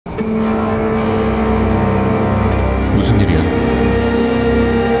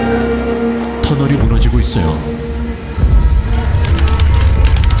있어요.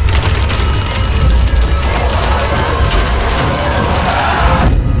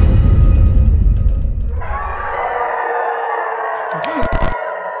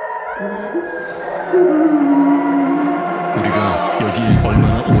 우리가 여기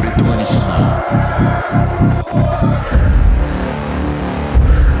얼마나 오랫동안 있었나?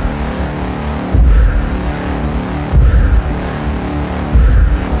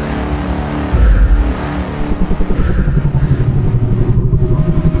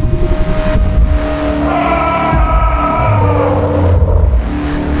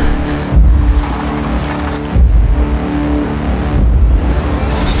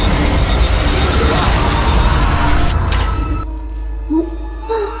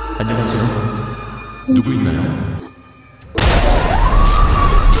 안녕하세요. 누구 있나요?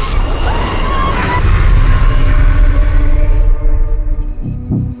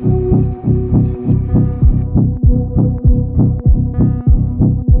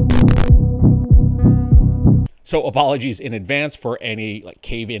 So apologies in advance for any like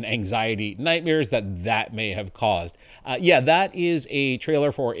cave-in anxiety nightmares that may have caused. Yeah, that is a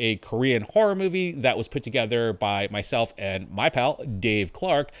trailer for a Korean horror movie that was put together by myself and my pal, Dave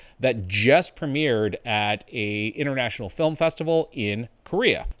Clark, that just premiered at a international film festival in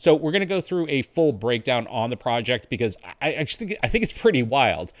Korea. So we're going to go through a full breakdown on the project because I think it's pretty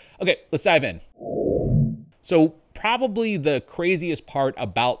wild. Okay, let's dive in. So probably the craziest part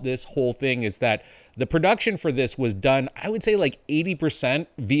about this whole thing is that the production for this was done, I would say like 80%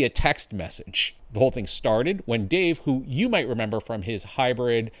 via text message. The whole thing started when Dave, who you might remember from his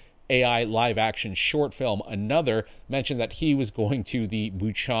hybrid AI live action short film, Another, mentioned that he was going to the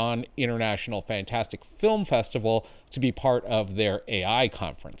Bucheon International Fantastic Film Festival to be part of their AI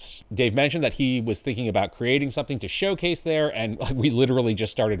conference. Dave mentioned that he was thinking about creating something to showcase there, and we literally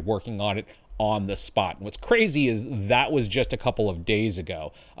just started working on it on the spot. And what's crazy is that was just a couple of days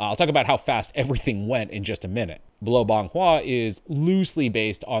ago. I'll talk about how fast everything went in just a minute. Below Bonghwa is loosely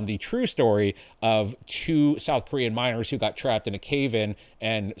based on the true story of two South Korean miners who got trapped in a cave-in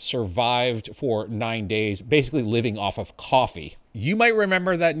and survived for 9 days, basically living off of coffee. You might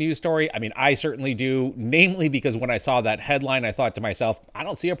remember that news story. I mean, I certainly do, namely because when I saw that headline, I thought to myself, I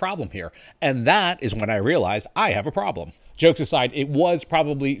don't see a problem here. And that is when I realized I have a problem. Jokes aside, it was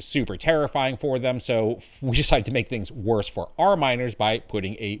probably super terrifying for them, so we decided to make things worse for our miners by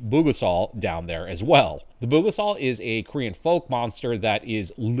putting a Bucheon down there as well. The Bucheon is a Korean folk monster that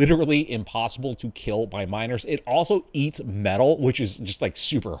is literally impossible to kill by miners. It also eats metal, which is just like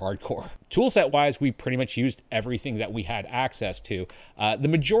super hardcore. Toolset wise, we pretty much used everything that we had access to. The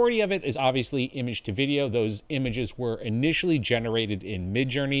majority of it is obviously image to video. Those images were initially generated in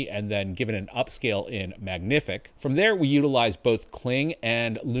Midjourney and then given an upscale in Magnific. From there, we utilized both Kling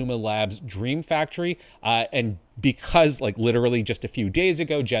and Luma Labs Dream Factory, and because like literally just a few days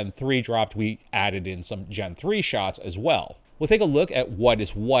ago, Gen 3 dropped, we added in some Gen 3 shots as well. We'll take a look at what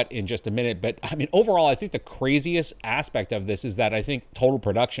is what in just a minute, but I mean, overall, I think the craziest aspect of this is that I think total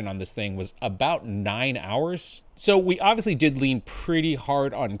production on this thing was about 9 hours. So we obviously did lean pretty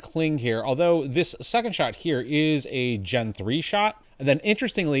hard on Kling here, although this second shot here is a Gen 3 shot. And then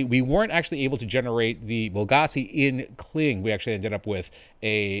interestingly, we weren't actually able to generate the Bulgasi in Kling. We actually ended up with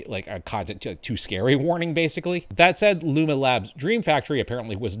a content too scary warning, basically. That said, Luma Labs Dream Factory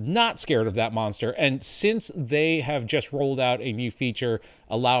apparently was not scared of that monster. And since they have just rolled out a new feature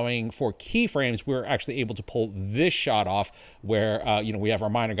allowing for keyframes, we're actually able to pull this shot off where, we have our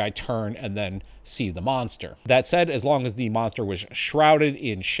miner guy turn and then see the monster. That said, as long as the monster was shrouded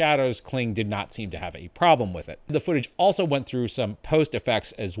in shadows, Kling did not seem to have a problem with it. The footage also went through some post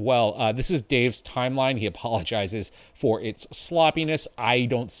effects as well. This is Dave's timeline. He apologizes for its sloppiness. I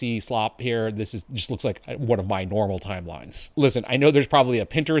don't see slop here. This just looks like one of my normal timelines. Listen, I know there's probably a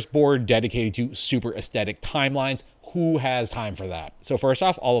Pinterest board dedicated to super aesthetic timelines. Who has time for that? So first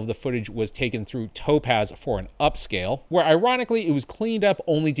off, all of the footage was taken through Topaz for an upscale, where ironically it was cleaned up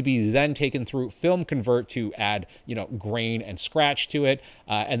only to be then taken through Film Convert to add, grain and scratch to it.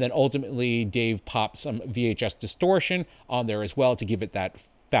 And then ultimately Dave popped some VHS distortion on there as well to give it that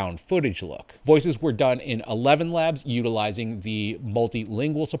found footage look. Voices were done in 11 Labs utilizing the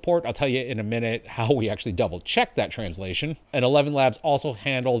multilingual support. I'll tell you in a minute how we actually double checked that translation. And 11 Labs also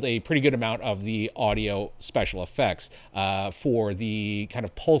handled a pretty good amount of the audio special effects. For the kind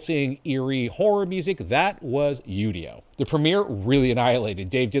of pulsing, eerie horror music, that was Udio. The premiere really annihilated.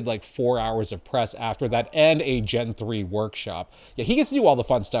 Dave did like 4 hours of press after that and a Gen 3 workshop. Yeah, he gets to do all the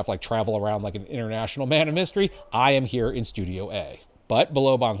fun stuff like travel around like an international man of mystery. I am here in Studio A. But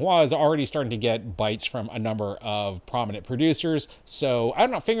below Bonghwa is already starting to get bites from a number of prominent producers. So I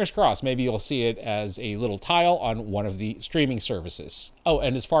don't know, fingers crossed, maybe you'll see it as a little tile on one of the streaming services. Oh,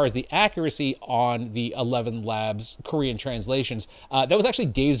 and as far as the accuracy on the 11 Labs Korean translations, that was actually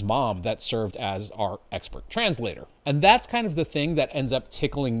Dave's mom that served as our expert translator. And that's kind of the thing that ends up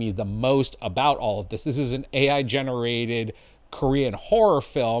tickling me the most about all of this. This is an AI-generated Korean horror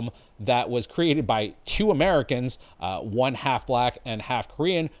film that was created by two Americans, one half black and half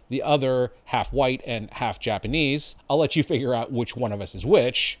Korean, the other half white and half Japanese. I'll let you figure out which one of us is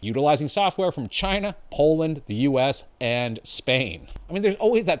which, utilizing software from China, Poland, the US, and Spain. I mean, there's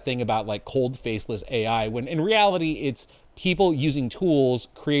always that thing about like cold, faceless AI, when in reality, it's people using tools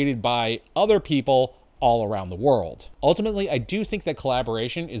created by other people all around the world. Ultimately, I do think that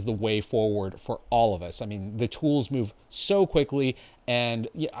collaboration is the way forward for all of us. I mean, the tools move so quickly, and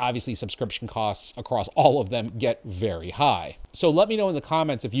obviously subscription costs across all of them get very high. So let me know in the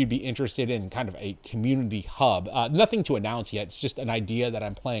comments if you'd be interested in kind of a community hub. Nothing to announce yet, it's just an idea that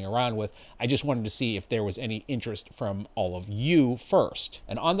I'm playing around with. I just wanted to see if there was any interest from all of you first.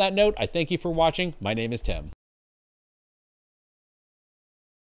 And on that note, I thank you for watching. My name is Tim.